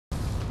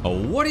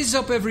What is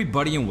up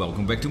everybody and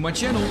welcome back to my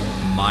channel.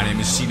 My name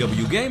is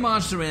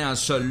ZWGamemaster and I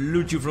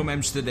salute you from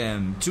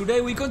Amsterdam.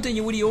 Today we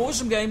continue with the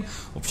awesome game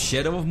of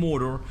Shadow of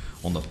Mordor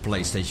on the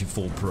PlayStation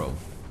 4 Pro.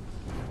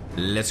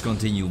 Let's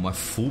continue my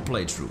full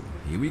playthrough.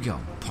 Here we go,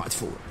 part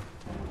 4.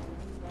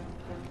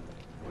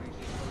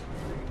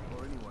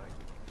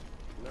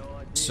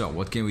 So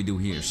what can we do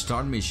here?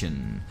 Start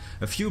mission.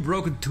 A few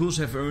broken tools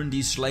have earned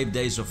these slave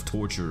days of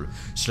torture.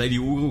 Slay the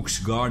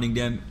Uruks guarding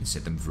them and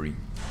set them free.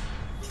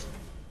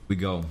 We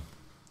go.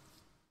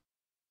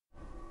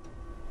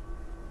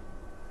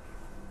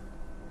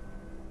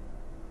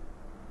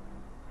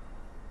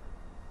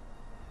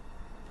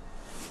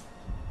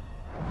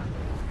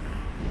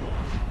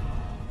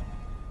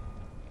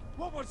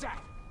 What was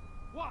that?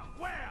 What?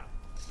 Where?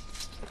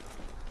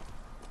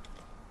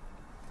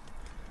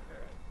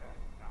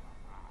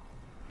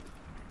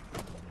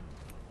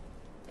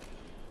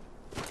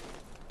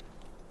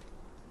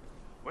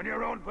 When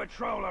you're on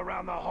patrol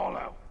around the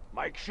hollow,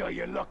 make sure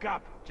you look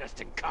up,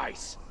 just in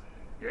case.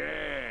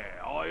 Yeah,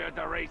 I heard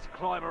the Wraiths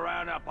climb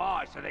around up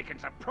high so they can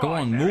surprise Come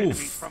on, their move.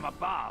 enemies from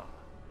above.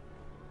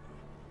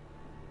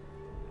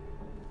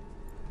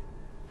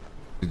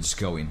 Let's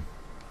go in.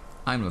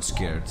 I'm not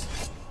scared.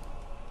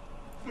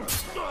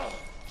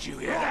 Did you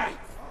hear that?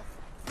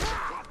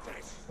 Got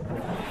this.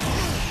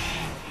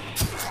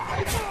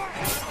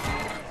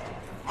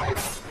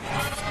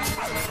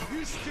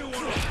 You still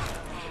want to...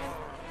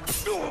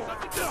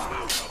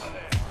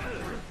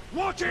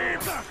 Watch him!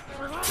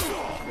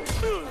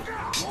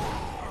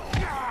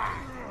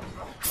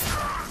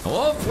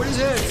 Off with his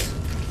head!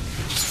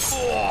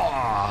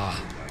 Oh.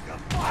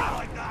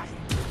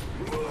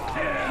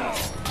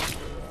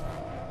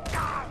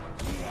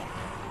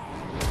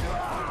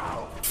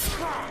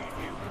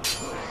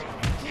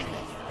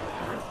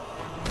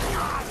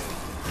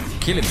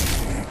 Kill him!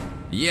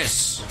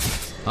 Yes!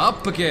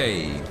 Up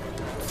okay!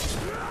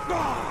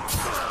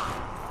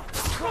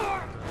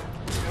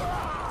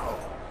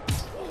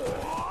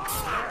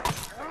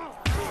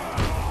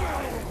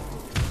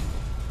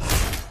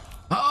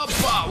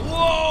 Hoppa!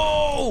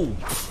 Whoa!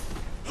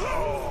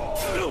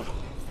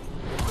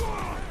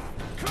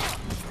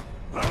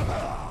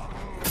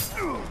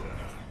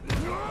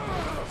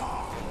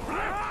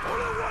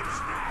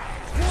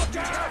 Watch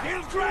out!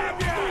 He'll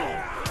grab you!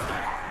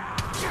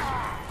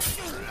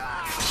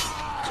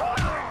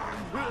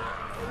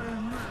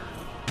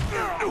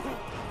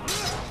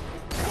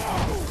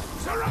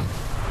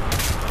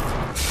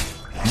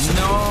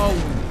 No!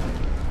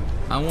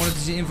 I wanted to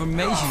see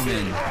information,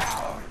 man.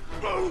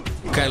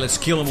 Okay, let's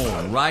kill them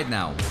all right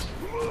now.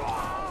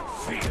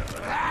 Feel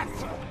that?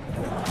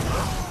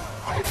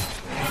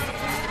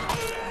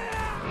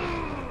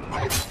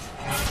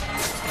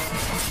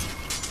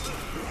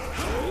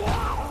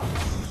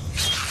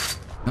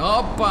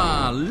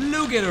 Hoppa!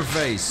 Look at her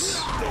face!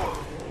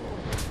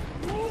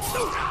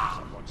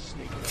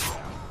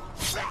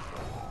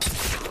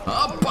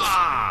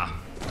 Hoppa!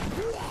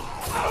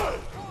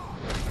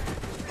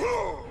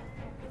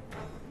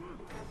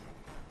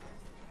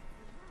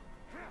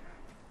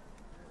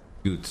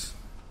 Good.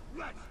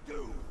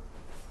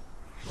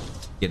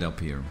 Get up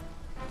here.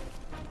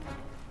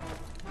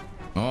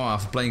 Oh,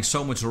 after playing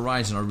so much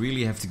Horizon, I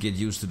really have to get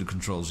used to the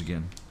controls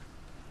again.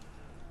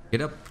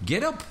 Get up,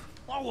 get up!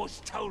 I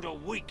was told a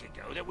week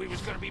ago that we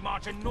was going to be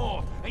marching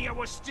north, and yet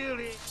we're still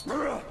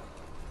here.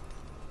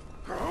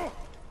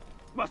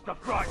 Must have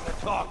frightened the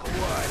talk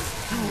away.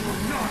 Do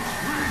not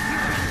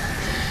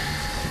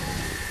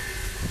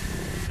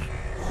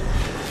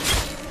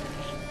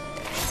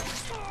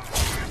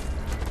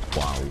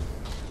Wow.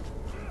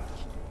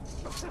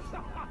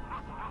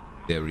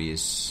 There he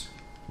is.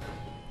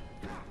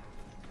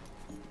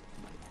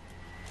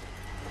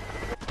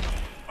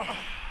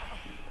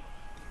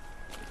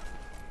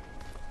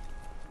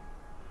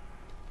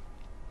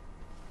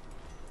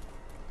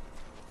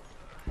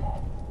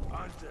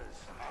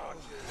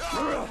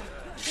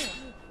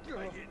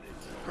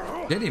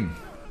 Get him.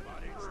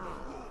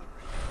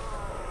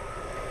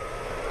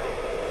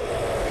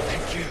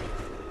 Thank you.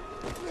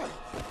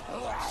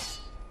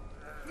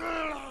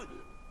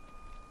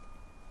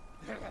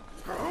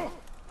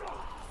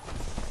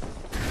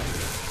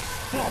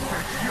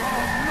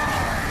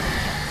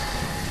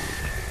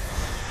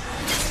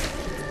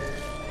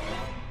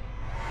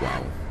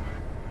 Wow.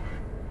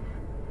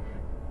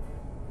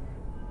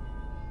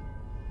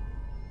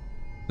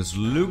 Just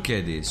look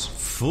at this.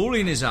 Full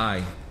in his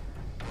eye.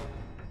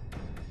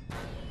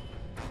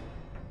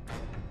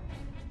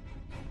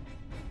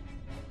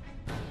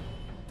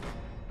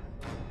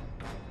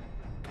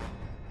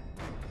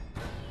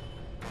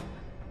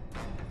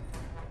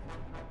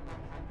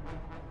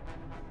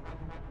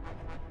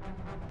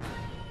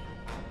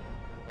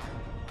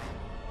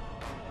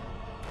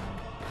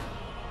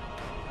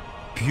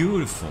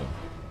 Beautiful.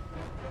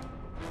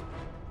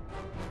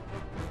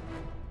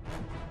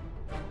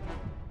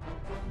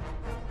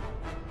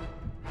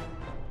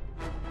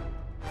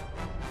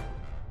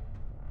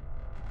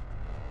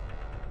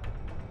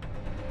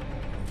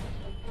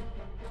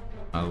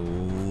 I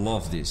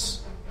love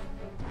this.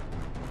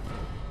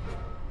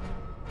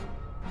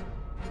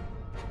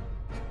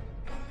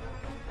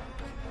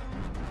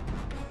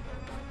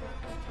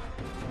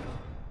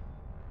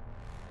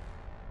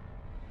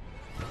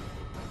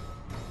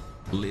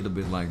 A little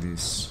bit like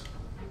this.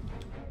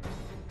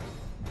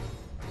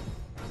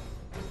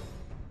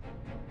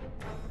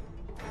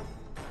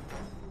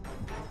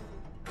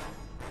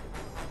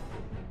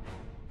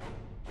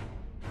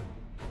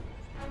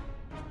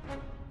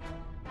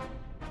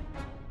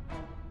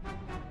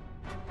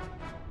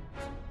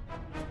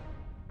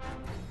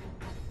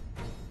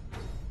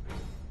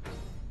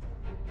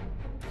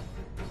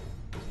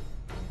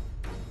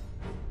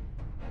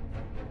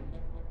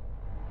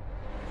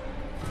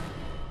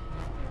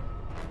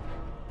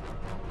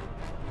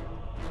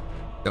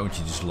 Don't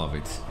you just love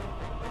it?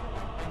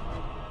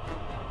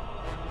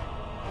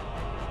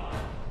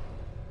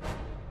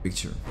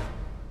 Picture.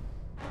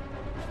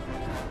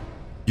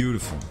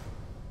 Beautiful.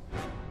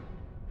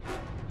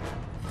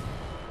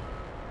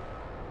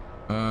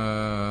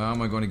 How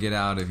am I gonna get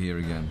out of here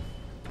again?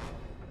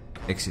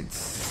 Exit.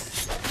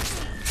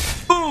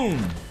 Boom!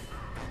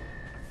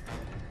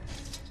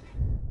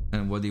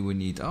 And what do we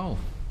need? Oh,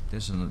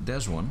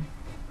 there's one.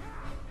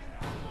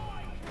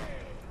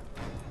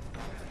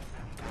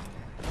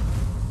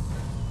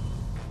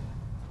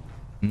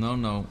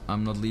 No,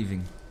 I'm not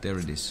leaving. There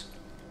it is.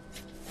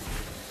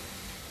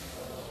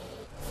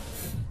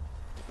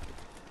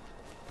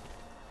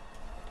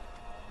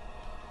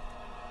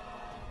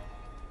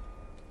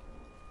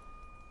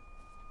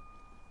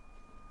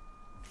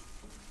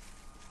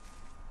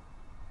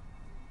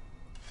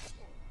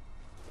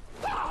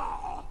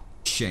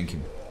 Shank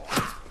him.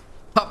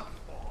 Hop!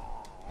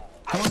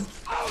 Come on.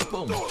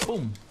 Boom,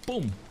 boom,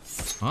 boom.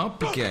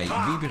 Hoppakee,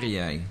 wie ben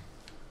jij?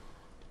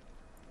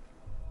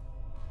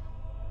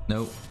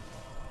 No.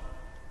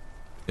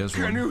 There's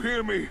one. Can you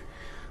hear me?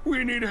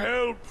 We need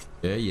help.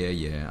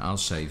 Yeah. I'll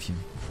save you.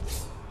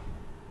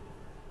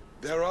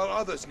 There are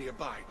others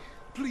nearby.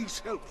 Please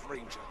help,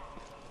 Ranger.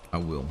 I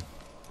will.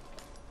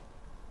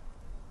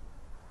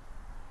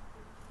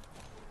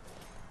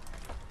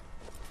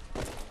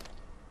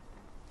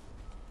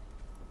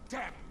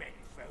 Damn men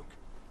folk.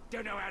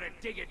 Don't know how to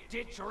dig a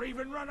ditch or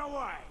even run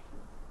away.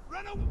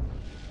 Run away.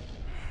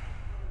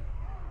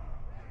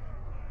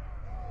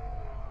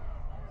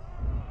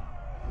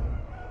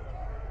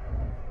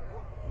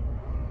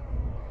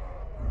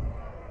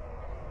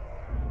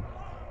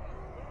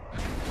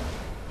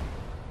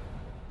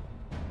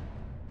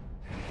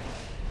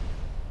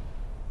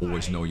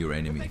 Always know your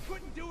enemy. If they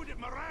couldn't do it at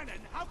Morannon,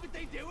 how could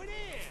they do it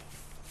here?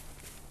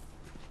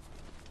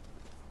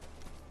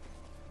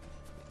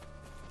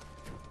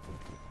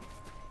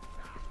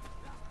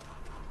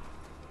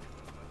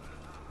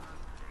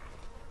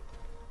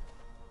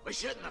 We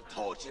shouldn't have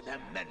tortured them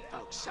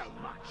menfolk so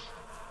much.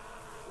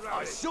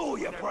 I saw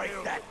you break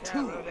that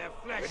too.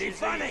 Pretty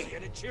funny.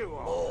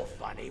 More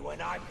funny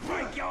when I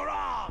break your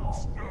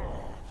arms.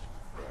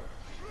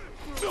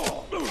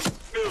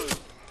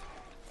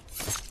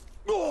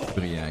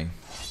 Ben jij?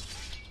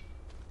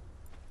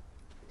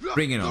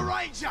 Bring it on.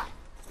 Ranger.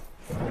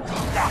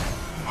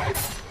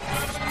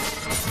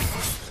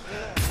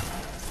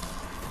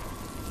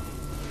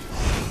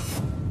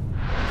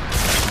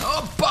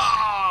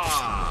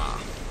 Hoppa!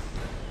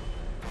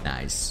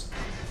 Nice.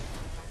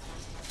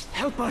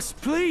 Help us,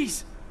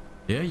 please!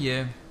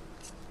 Yeah.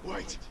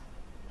 Wait.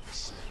 I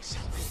smell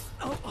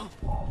something.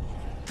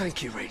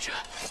 Thank you, Ranger.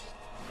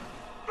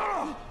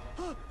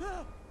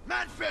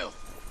 Manfield!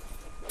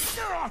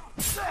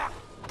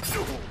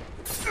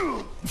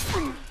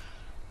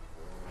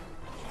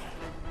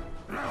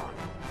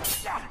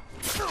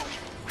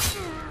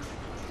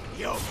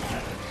 Yo!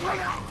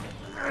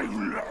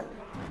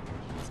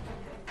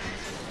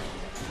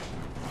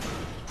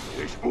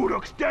 This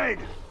Uruk's dead.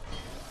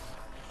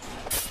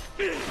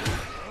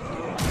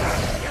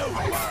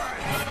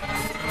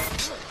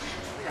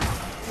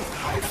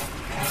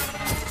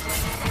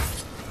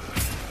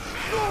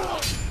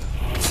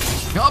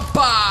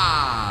 Hoppa!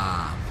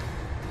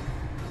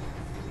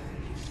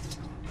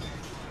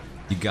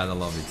 You gotta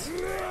love it.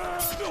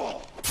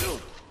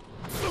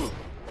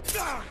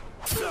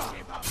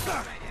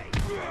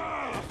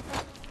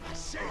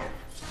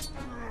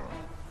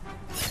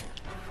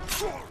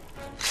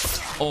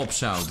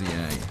 Opzout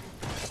jij.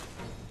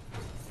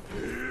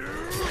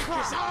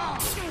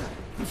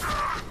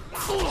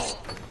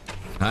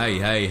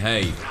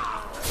 Hey.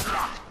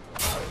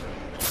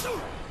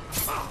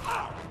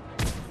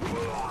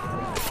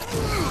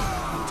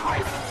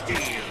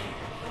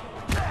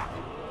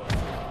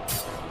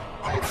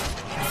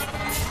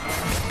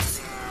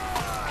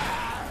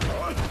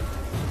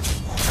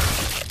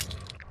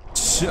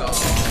 Zo.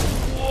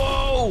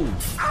 Wow.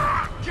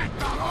 Get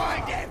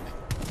behind him!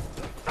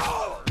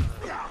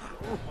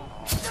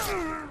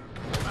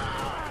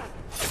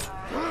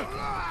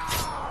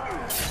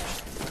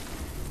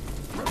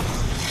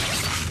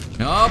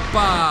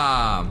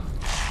 Hoppa!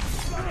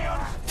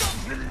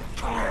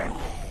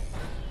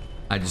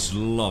 I just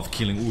love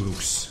killing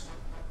Uruks.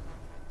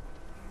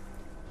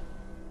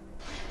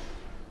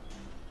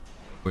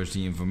 Where's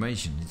the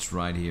information? It's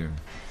right here.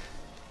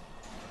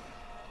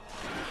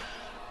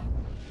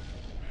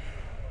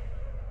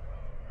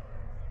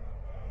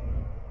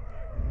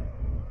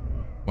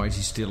 Why is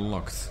he still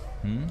locked?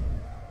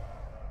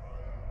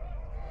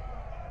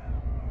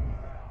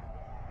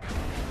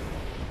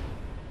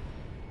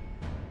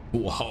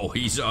 Wow,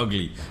 he's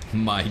ugly.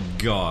 My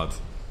god.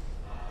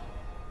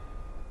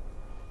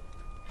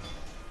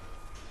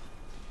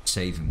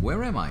 Save him.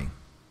 Where am I?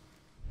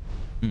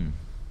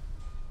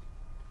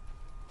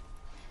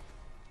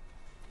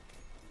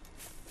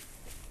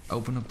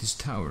 Open up this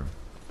tower.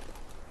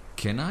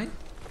 Can I?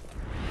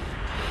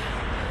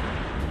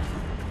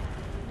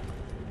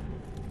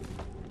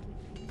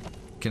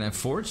 Can I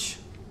forge?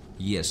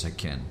 Yes, I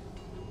can.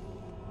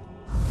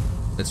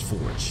 Let's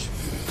forge.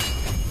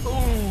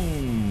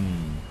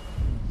 Boom!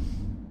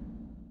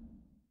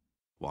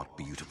 What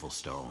beautiful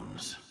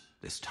stones.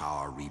 This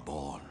tower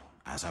reborn,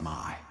 as am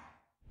I.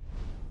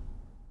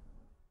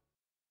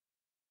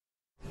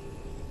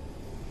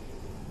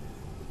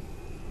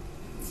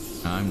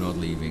 I'm not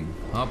leaving.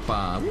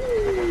 Hoppa!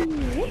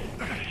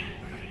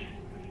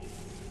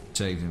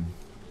 Save him.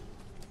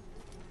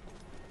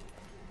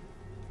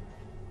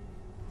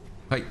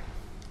 Hey!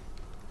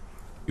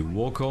 You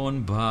walk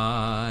on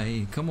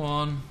by. Come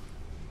on.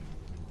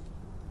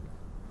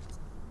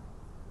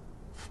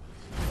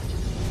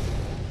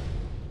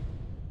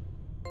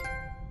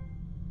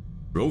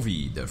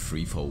 Rovi, the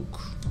free folk.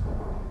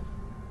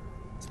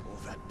 All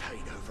that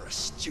pain over a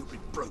stupid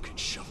broken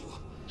shovel.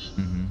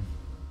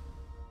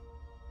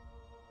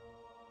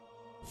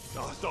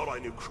 I thought I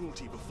knew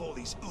cruelty before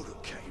these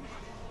Uruk came.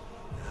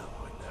 Now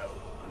I know.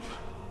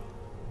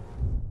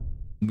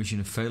 Mission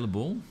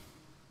available.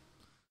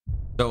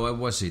 So what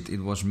was it?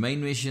 It was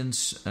main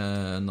missions,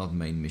 not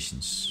main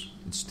missions.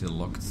 It's still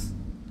locked.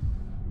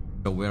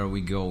 So where are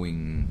we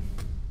going?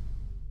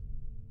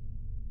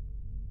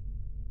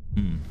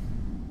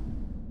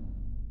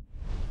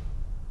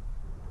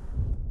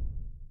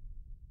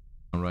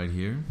 Right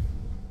here.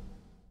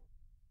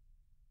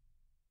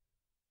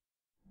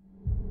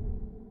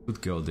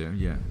 Could go there,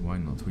 yeah, why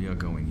not? We are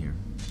going here.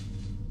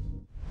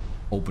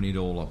 Open it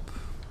all up.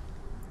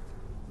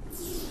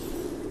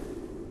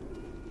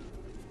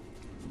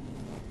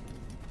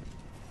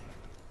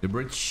 The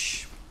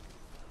bridge.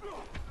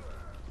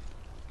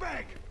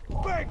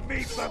 Beg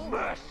me for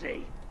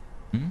mercy.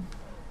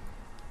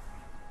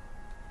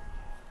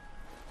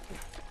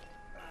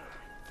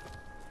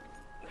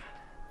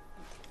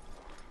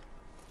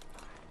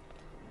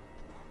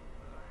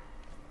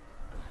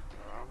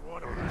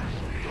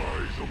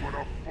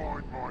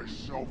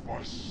 Myself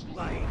a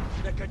slave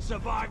that could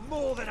survive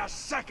more than a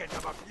second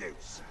of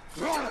abuse.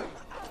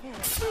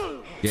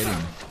 Get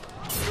him.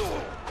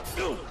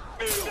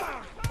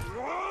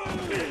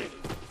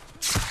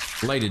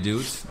 Later,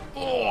 dude.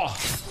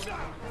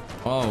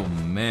 Oh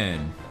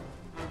man.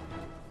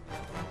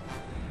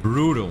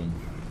 Brutal.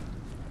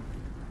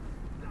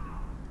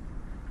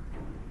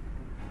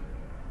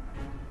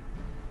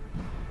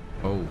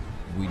 Oh,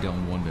 we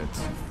don't want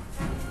it.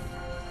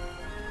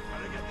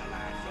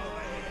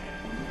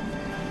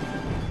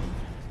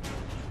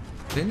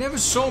 They never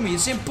saw me,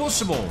 it's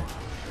impossible!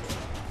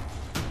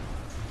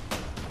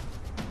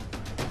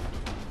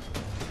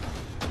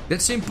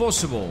 That's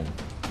impossible!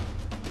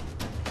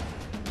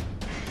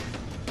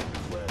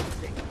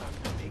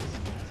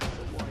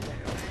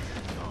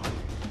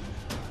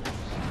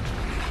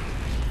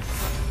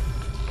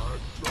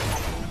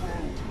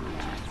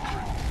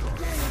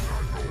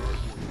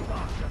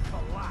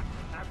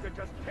 After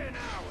just 10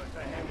 hours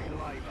of heavy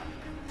labor.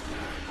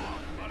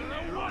 I don't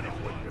know what it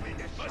would have been.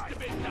 This must have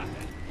been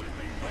nothing.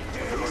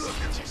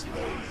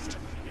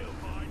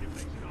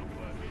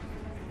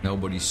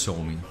 Nobody saw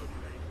me.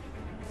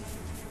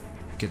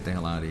 Get the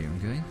hell out of here,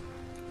 okay?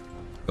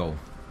 Go.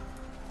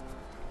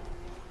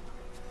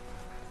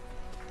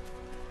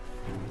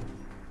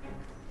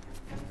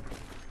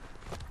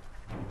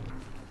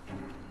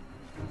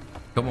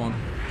 Come on.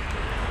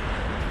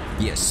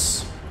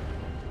 Yes.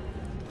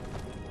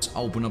 Let's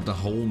open up the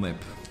whole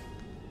map.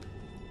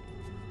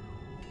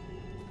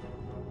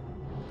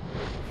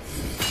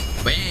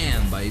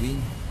 Bam, baby.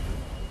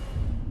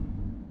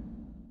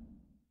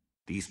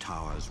 These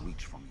towers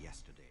reach from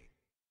yesterday.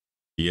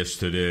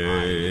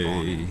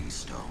 Yesterday, These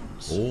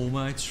stones. all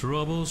my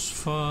troubles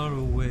far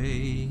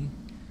away.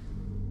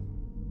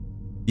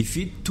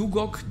 Defeat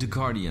Tugok the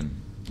Guardian.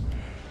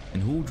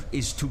 And who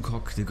is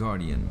Tugok the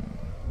Guardian?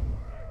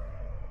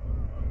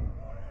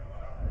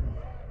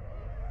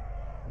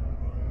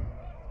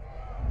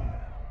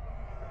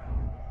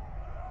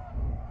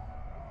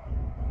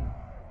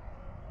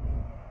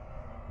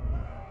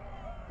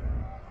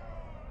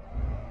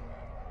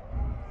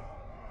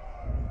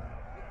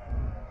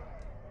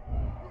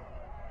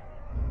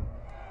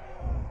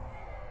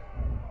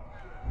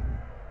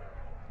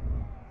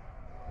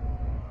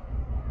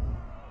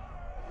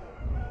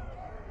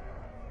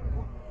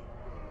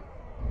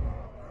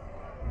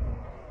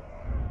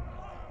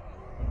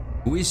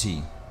 Who is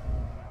he?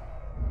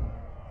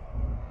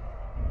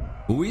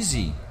 Who is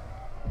he?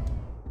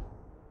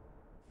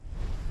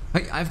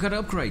 Hey, I've got to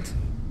upgrade.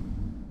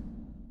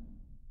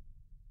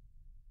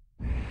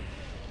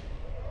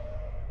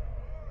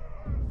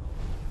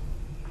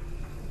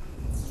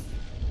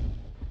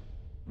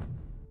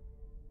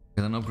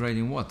 Get an upgrade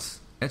in what?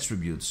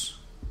 Attributes.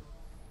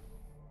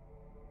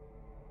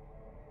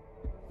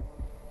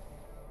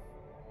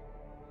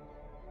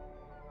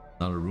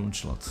 another rune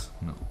slot.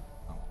 No.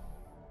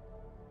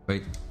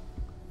 Wait.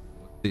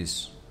 What's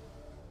this?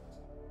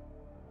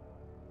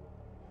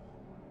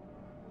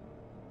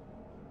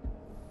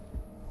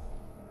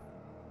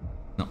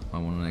 No, I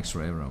want an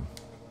extra arrow.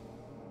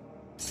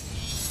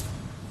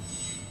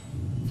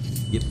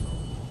 Yep.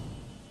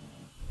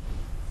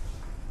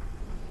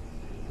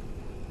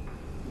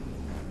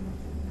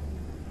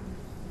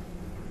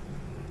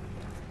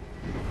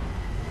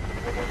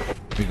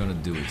 We're gonna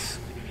do it.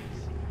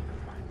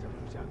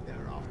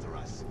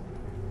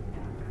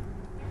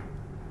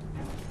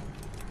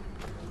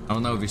 I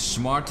don't know if it's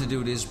smart to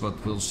do this,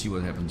 but we'll see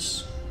what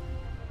happens.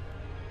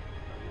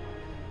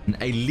 An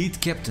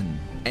elite captain.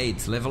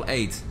 8. Level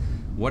 8.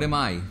 What am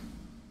I?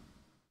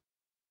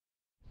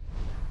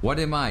 What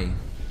am I?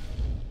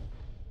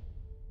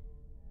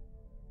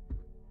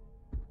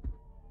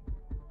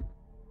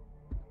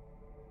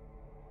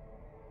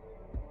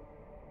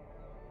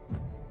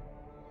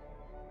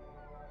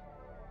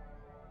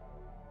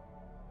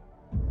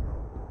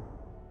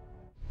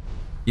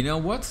 You know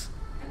what?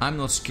 I'm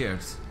not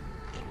scared.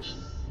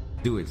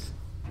 Do it.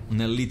 An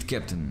elite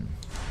captain.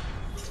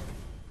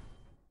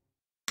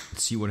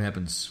 Let's see what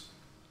happens.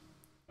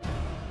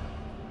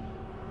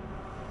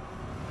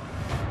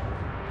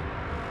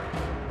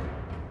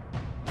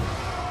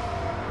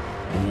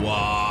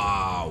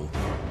 Wow.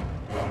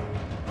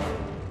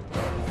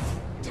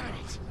 Damn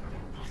it!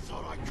 I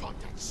thought I caught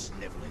that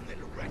sniveling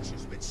little wretch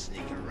who's been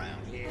sneaking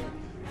around here.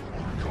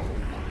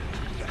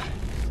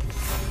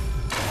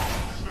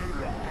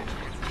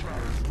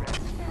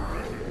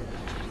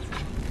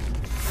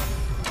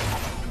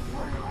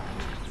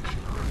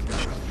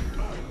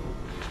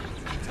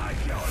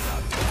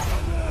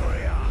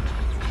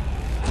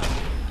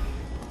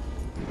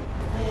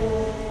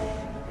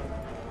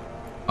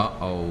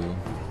 Uh-oh.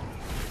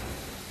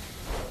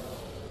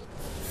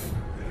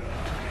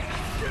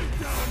 Get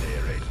down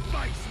here and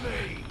face me!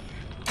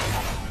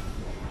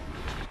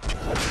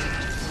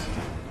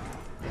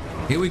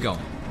 Here we go.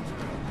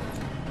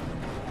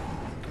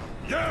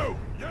 You!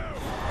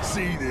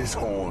 See this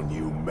horn,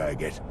 you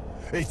maggot?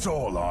 It's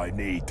all I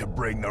need to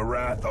bring the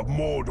wrath of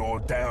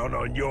Mordor down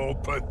on your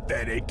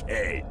pathetic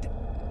head.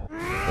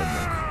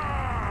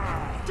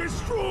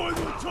 Destroy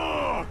the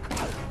talk!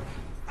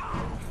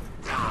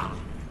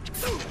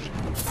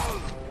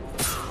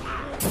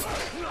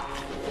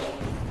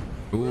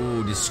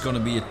 Ooh, this is gonna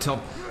be a top...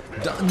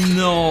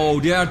 No,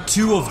 there are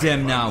 2 of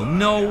them now.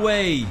 No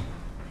way.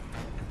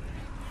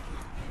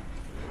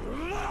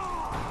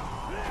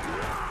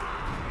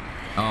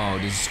 Oh,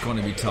 this is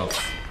gonna be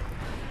tough.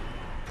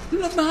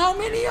 Look, how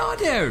many are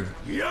there?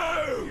 You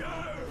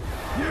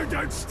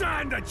don't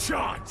stand a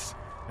chance!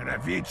 And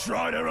if you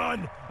try to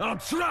run, I'll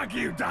track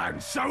you down,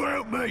 so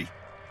help me!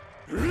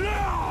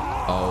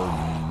 Oh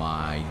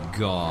my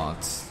god.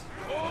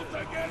 All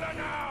together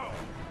now!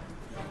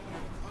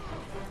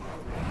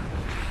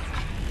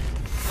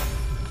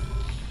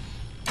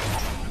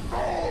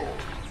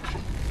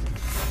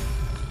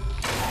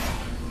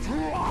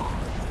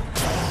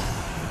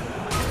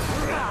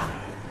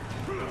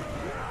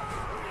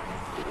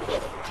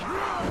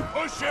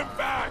 Push him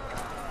back!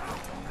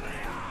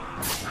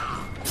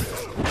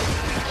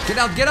 Get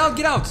out, get out,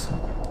 get out!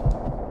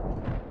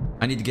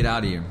 I need to get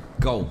out of here.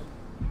 Go.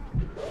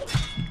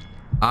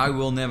 I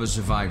will never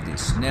survive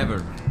this.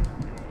 Never.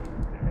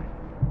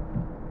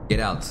 Get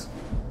out.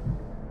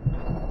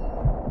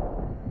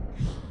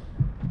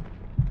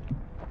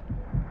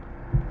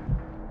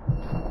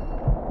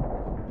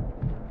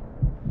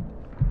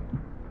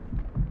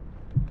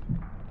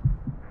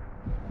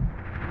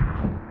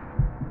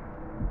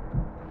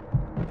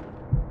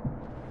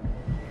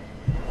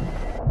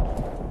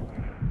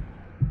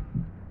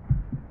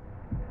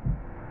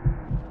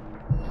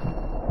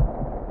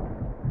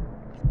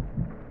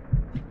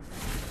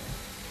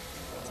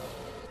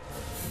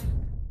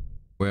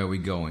 Where are we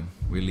going?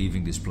 We're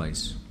leaving this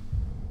place.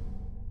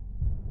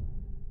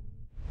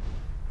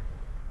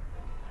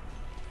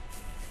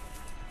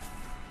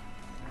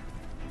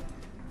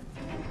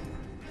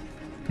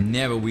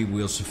 Never we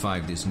will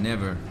survive this.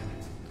 Never.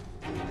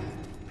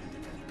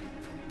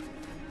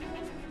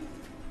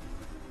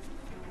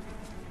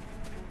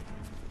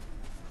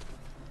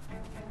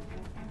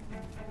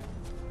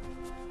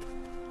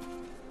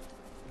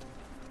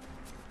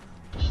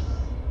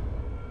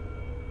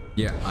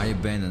 Yeah, I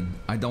abandon.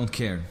 I don't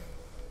care.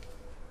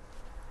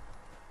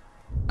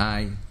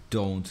 I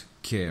don't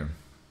care.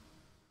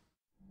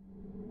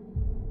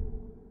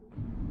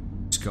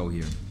 Let's go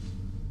here.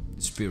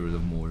 The spirit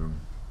of Mordor.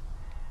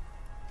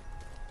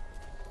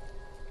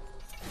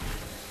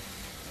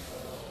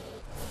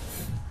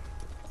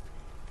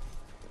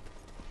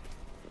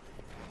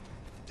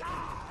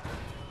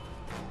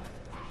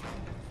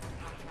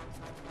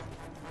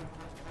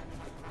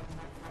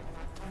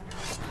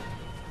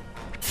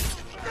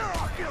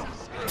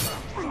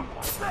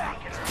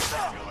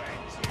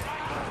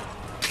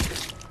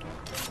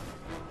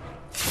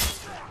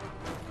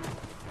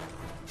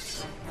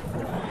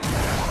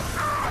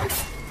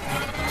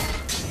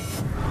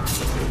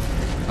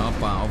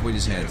 Off with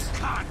his head.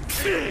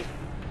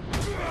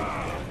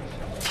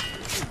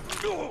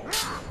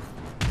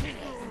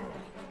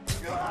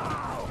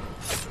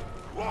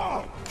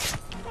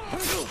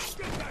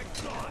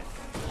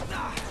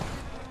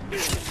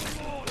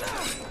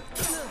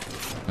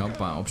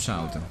 Hoppa,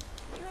 opzouten.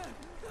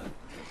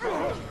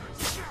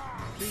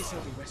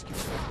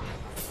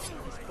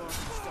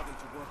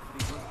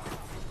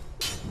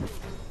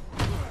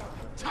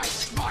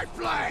 Taste my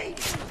blade!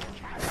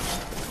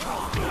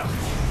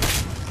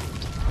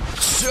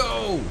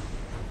 Zo!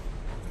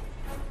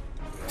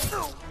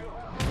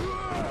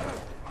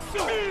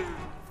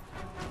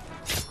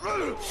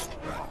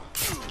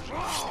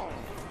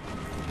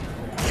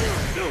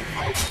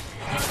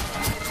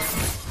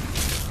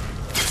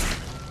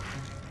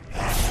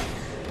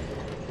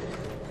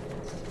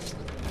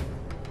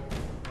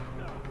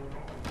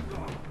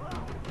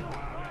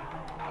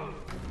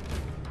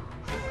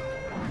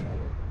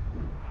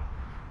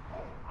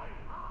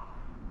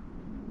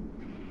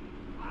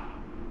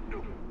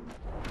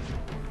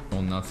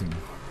 Or nothing.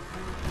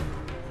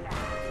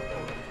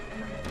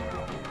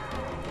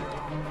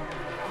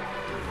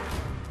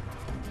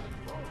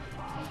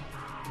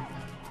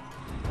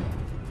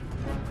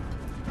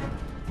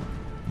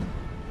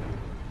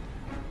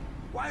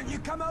 Why don't you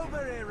come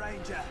over here,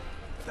 Ranger?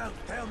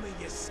 Don't tell me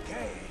you're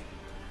scared.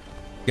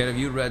 Get a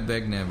view,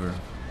 Redback, never.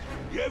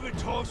 You ever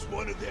toss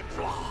one of them?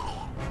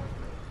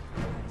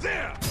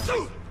 There!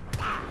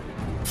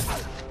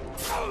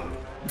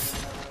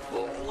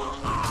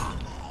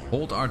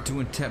 Hold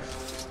R2 and tap.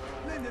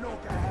 Lend an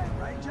orc a hand,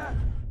 Ranger.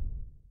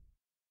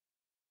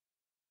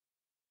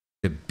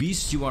 The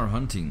beast you are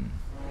hunting.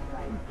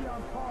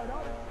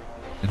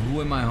 And who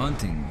am I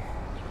hunting?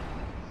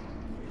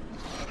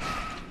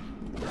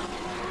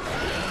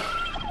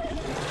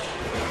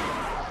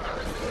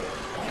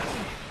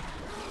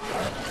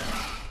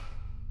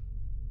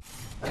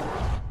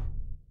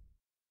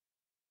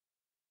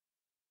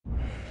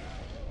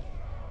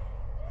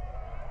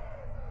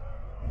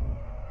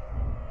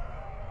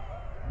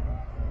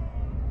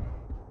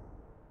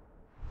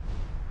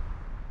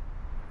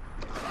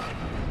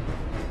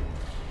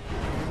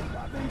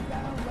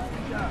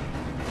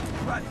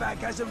 Ratbag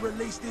hasn't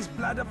released his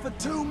bladder for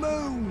 2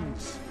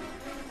 moons.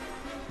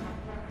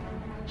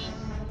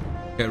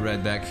 Okay,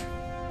 Redback.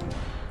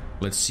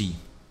 Let's see.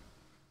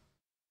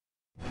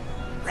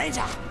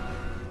 Ranger,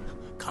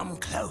 come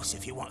close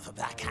if you want the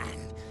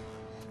backhand.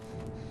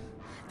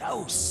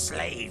 Those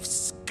slave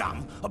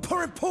scum are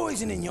pouring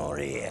poison in your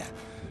ear.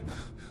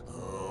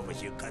 Oh,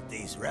 but you cut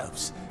these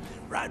ropes.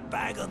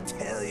 Ratbag will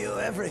tell you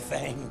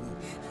everything.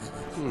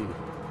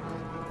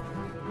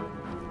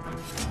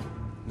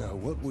 Now,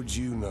 what would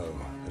you know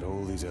that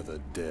all these other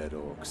dead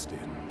orcs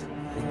didn't?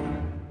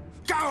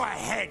 Go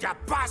ahead, you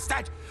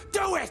bastard!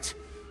 Do it!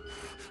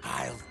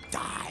 I'll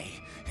die,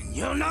 and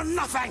you'll know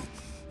nothing!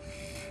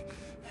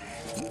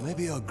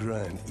 Maybe I'll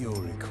grant your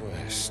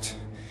request.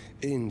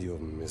 End your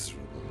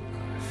miserable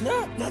life.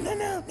 No.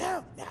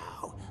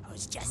 I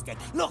was just a...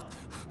 Look!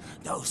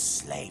 Those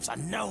slaves are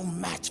no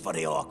match for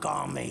the orc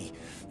army.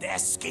 Their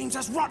schemes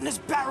as rotten as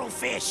barrel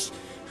fish.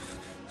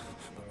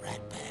 But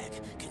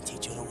Ratbag can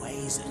teach you the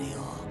ways of the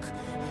orc.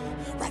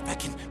 Ratbag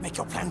can make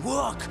your plan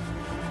work.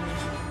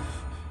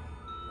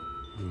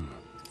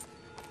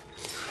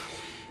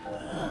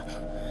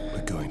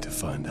 We're going to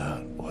find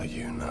out what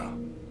you know.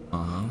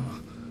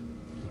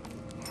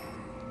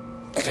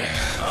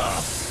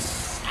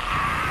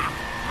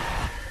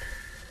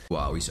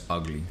 Wow, he's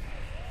ugly.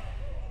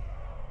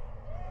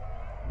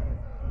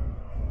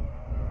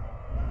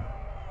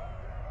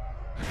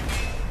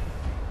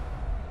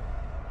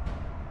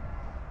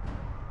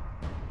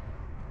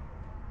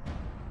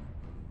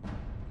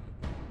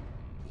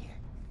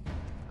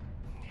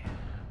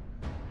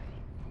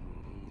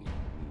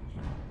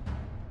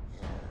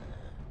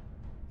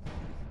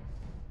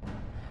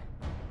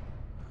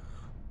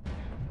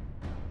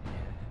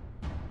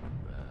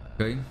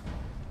 Okay.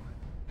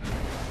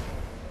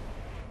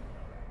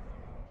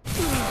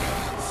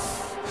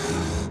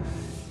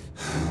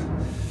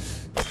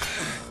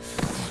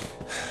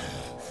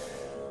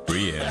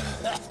 Yeah.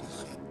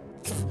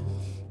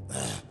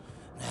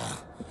 Now,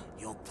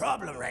 your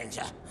problem,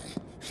 Ranger,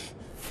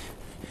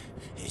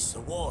 is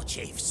the war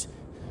chiefs.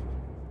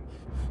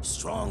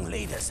 Strong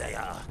leaders they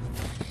are.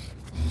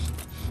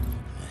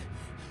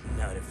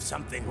 Now, if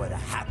something were to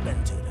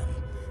happen to them,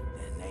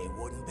 then they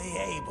wouldn't be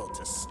able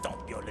to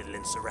stop your little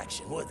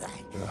insurrection, would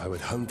they? I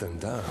would hunt them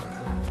down.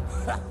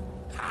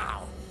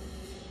 How?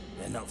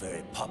 They're not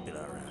very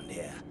popular around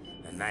here,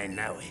 and they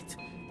know it.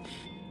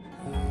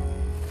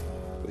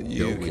 But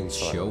you can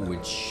Show it.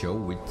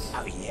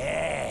 Oh,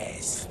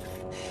 yes.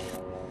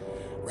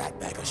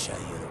 Ratbag will show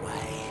you the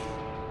way.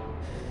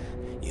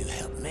 You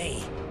help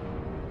me,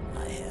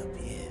 I help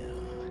you.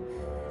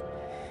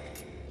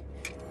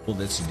 Well,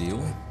 that's the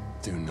deal.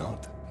 Do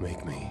not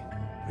make me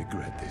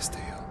regret this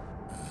deal.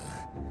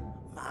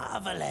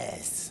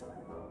 Marvelous.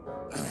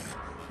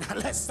 Now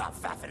let's stop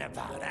faffing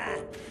about,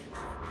 huh?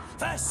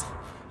 First,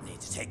 I need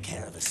to take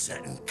care of a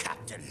certain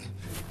captain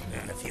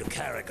and a few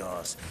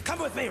caragors. Come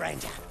with me,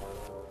 Ranger.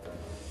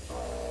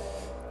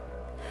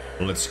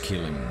 Let's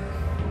kill him.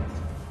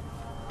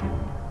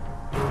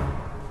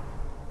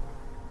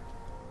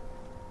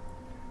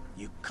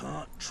 You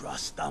can't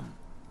trust them.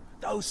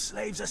 Those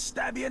slaves will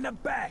stab you in the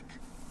back.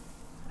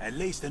 At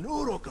least an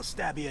Uruk will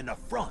stab you in the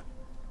front.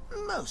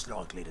 Most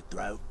likely the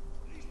throat.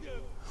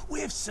 We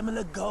have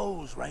similar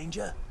goals,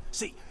 Ranger.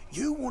 See,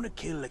 you want to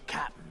kill the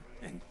captain,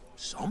 and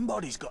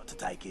somebody's got to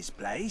take his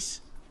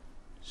place.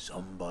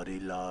 Somebody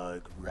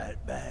like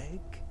Ratbag?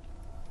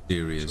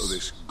 Serious. So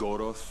this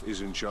Goty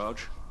is in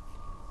charge?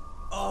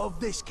 Of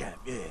this camp,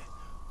 yeah.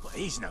 But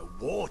he's no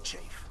war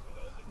chief.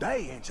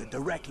 They answer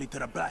directly to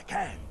the Black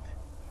Hand.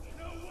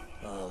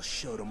 I'll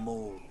show them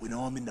all when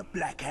I'm in the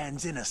Black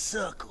Hand's inner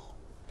circle.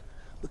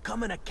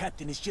 Becoming a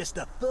captain is just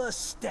the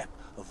first step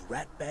of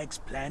Ratbag's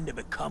plan to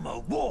become a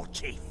war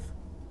chief.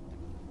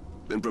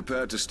 Been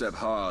prepared to step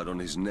hard on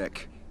his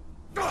neck.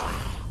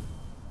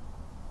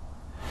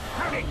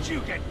 How did you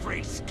get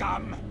free,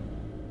 scum?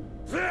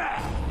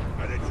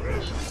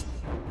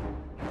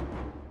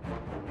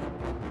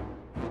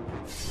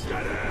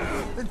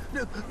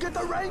 Get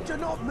the Ranger,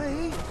 not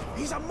me!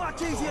 He's a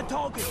much easier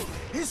target.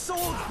 His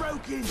sword's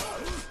broken.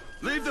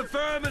 Leave the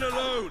vermin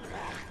alone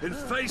and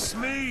face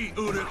me,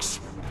 Uruks.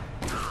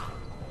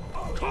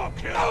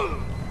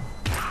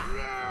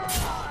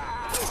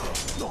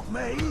 Not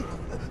me.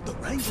 The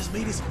Ranger's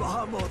meat is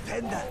far more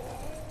tender.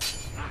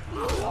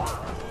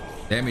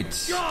 Damn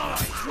it.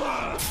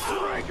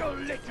 Wriggle,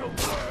 little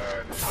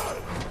worm!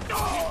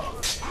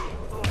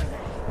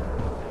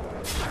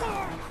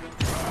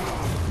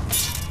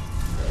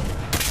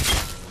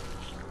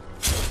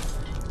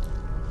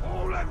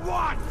 All at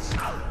once!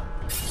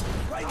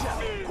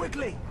 Ranger,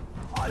 quickly!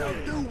 I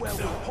don't do well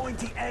with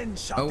pointy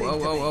ends shoved into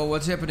me. Oh,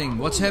 what's happening?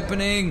 What's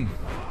happening?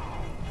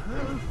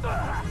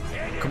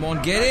 Come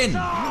on, get in!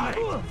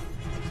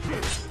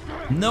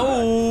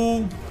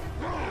 No!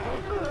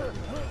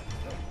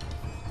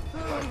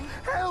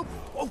 Help!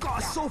 I've got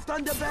a soft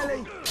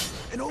underbelly,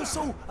 and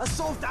also a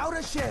soft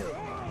outer shell.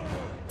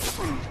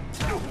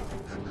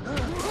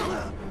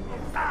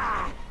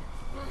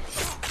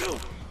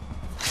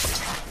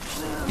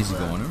 Easy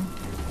going.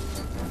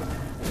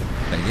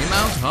 Take him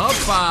out.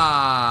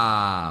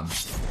 Hoppa!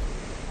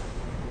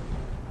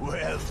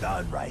 Well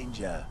done,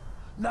 Ranger.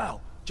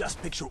 Now,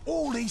 just picture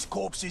all these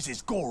corpses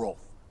as Gorov.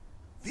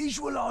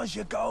 Visualize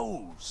your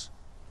goals.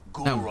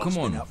 Now, Gorov's come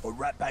on. been up for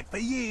Ratbag for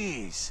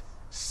years.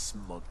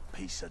 Smug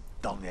piece of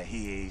dung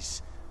he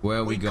is. Where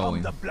are we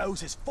going? Come to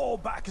blows as far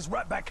back as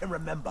Ratbag can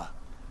remember.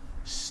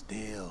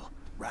 Still,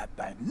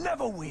 Ratbag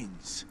never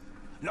wins.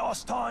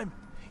 Last time,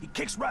 he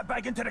kicks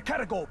Ratbag into the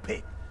Caragor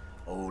pit.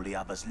 All the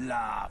others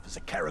laugh as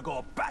the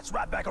Caragor bats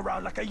Ratbag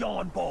around like a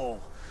yarn ball.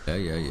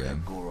 Yeah.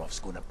 Gorov's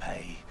gonna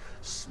pay.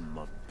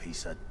 Smug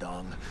piece of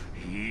dung.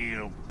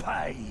 He'll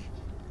pay.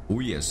 Oh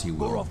yes, he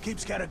will. Gorov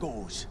keeps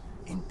Caragors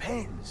in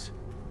pens.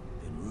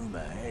 And rumor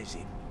has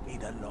it he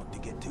doesn't like to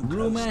get too close.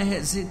 Rumor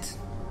has it.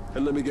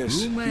 And let me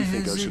guess, Rumor you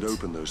think I has should it.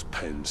 open those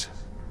pens?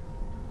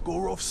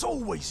 Gorov's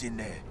always in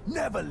there.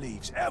 Never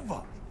leaves,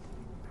 ever.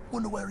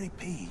 Wonder where he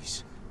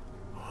pees.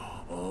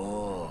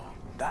 Oh,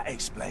 that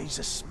explains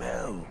the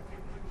smell.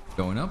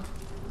 Going up.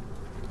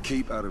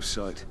 Keep out of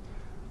sight.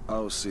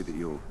 I'll see that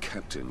your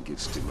captain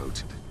gets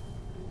demoted.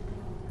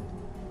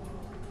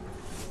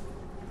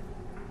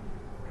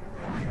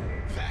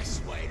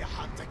 Best way to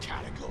hunt the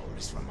Caragor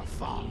is from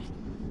afar,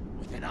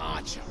 with an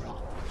archer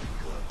on.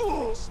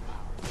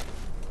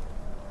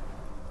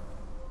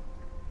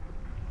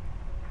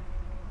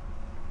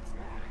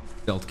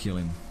 Stealth kill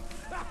him.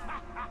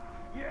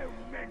 You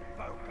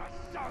menfolk are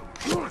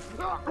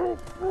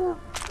so...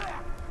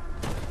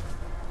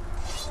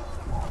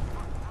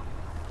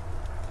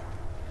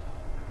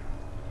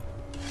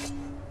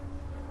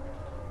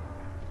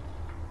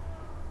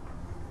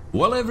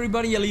 Well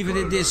everybody, I'll leave it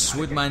at this.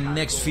 With my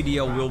next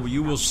video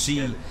you will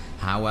see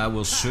how I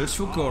will search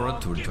for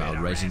Goty without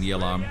raising the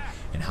alarm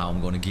and how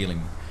I'm gonna kill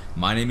him.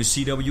 My name is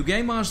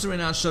ZWGamemaster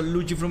and I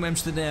salute you from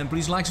Amsterdam.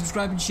 Please like,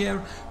 subscribe and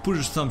share. Put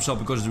a thumbs up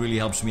because it really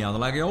helps me out.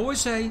 Like I always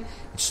say,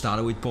 it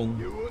started with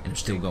Pong and I'm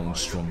still going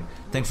strong.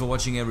 Thanks for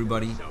watching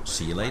everybody.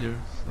 See you later.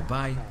 Bye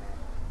bye.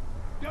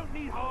 Don't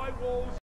need high walls.